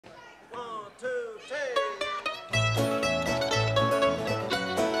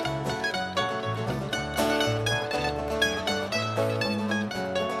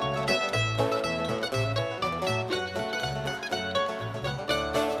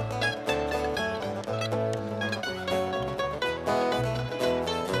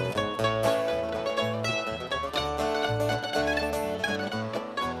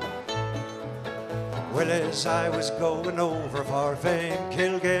as I was going over for famed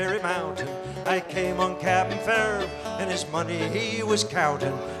Kilgary Mountain, I came on Captain Farrell, and his money he was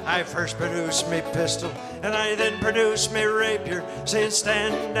counting. I first produced me pistol, and I then produced me rapier, saying,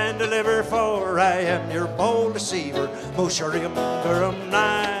 stand and deliver, for I am your bold deceiver, Mosharium Durham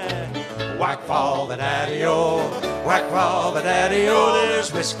nigh. Whack fall the daddy-o, whack fall the daddy-o,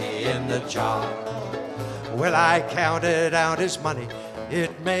 there's whiskey in the jar. Well, I counted out his money,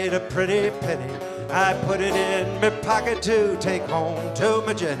 it made a pretty penny. I put it in my pocket to take home to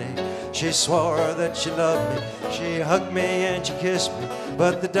my Jenny. She swore that she loved me, she hugged me and she kissed me,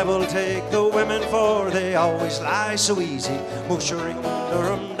 but the devil take the women, for they always lie so easy. Mooshering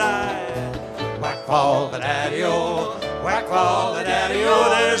Durham die. Whack fall the daddy-o, whack fall the daddy-o,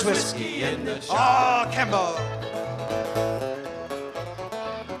 there's whiskey in the jar. Oh, Campbell!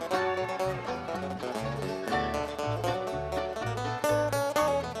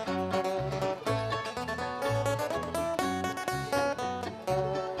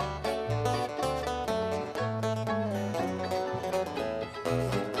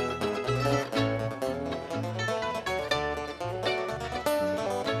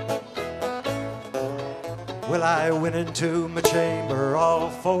 Well, I went into my chamber all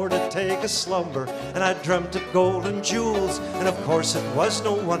for to take a slumber, and I dreamt of gold and jewels, and of course it was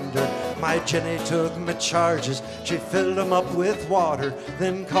no wonder. My Jenny took my charges, she filled them up with water,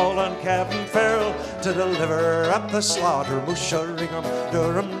 then called on Captain Farrell to deliver up the slaughter. Moosheringham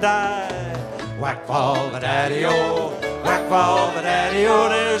Durham die. Whack fall the daddy-o, whack fall the daddy-o,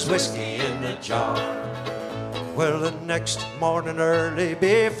 there's whiskey in the jar. Well, the next morning early,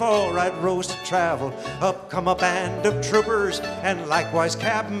 before I'd rose to travel, up come a band of troopers, and likewise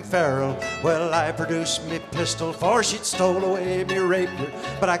Captain Farrell. Well, I produced me pistol, for she'd stole away me rapier,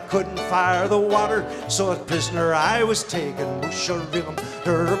 but I couldn't fire the water, so a prisoner I was taken. Moosheringham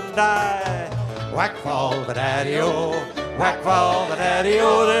Durham die. Whack fall the daddy-o, whack fall the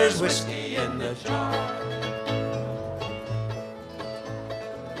daddy-o, there's whiskey in the jar.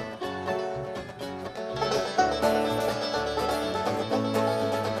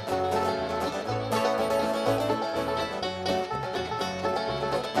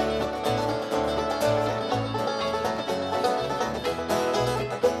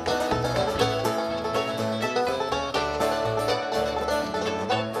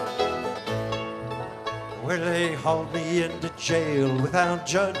 Well, they hauled me into jail without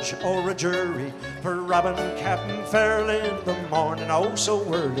judge or a jury for robbing Captain Farrell in the morning, oh so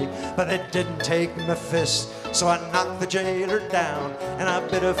early. But it didn't take my fist, so I knocked the jailer down, and I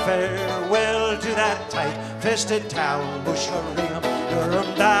bid a farewell to that tight-fisted town. Moosheringham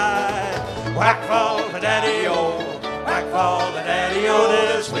Durham die. Whack fall the daddy-o, whack fall the daddy-o,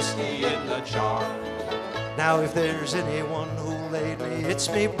 there's whiskey in the jar. Now if there's anyone who laid me, it's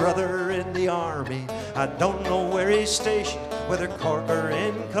me brother in the army. I don't know where he's stationed, whether Cork or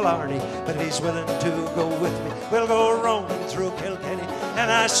in Killarney, but if he's willing to go with me, we'll go roaming through Kilkenny,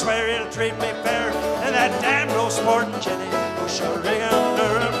 and I swear he'll treat me fair, and that damned old sporting Jenny, Moosheringham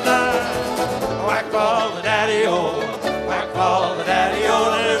Durham die. Whack fall the daddy-o, whack fall the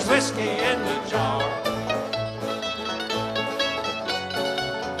daddy-o, there's whiskey in the jar.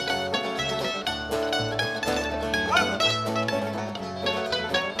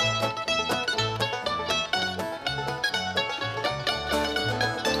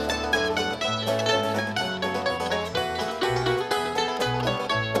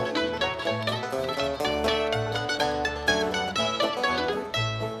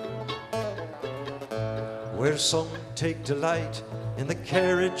 Where some take delight in the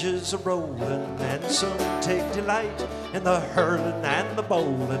carriages a-rolling, and some take delight in the hurling and the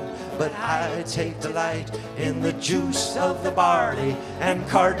bowling, but I take delight in the juice of the barley and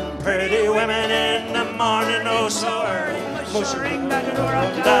courting pretty women in the morning, oh so early. Moosheringham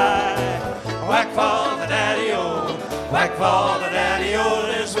Durham die. Whack fall the daddy-o, whack fall the daddy-o,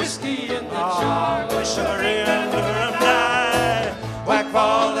 there's whiskey in the jar. Moosheringham Durham die. Whack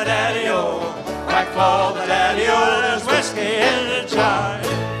fall the daddy-o, whack fall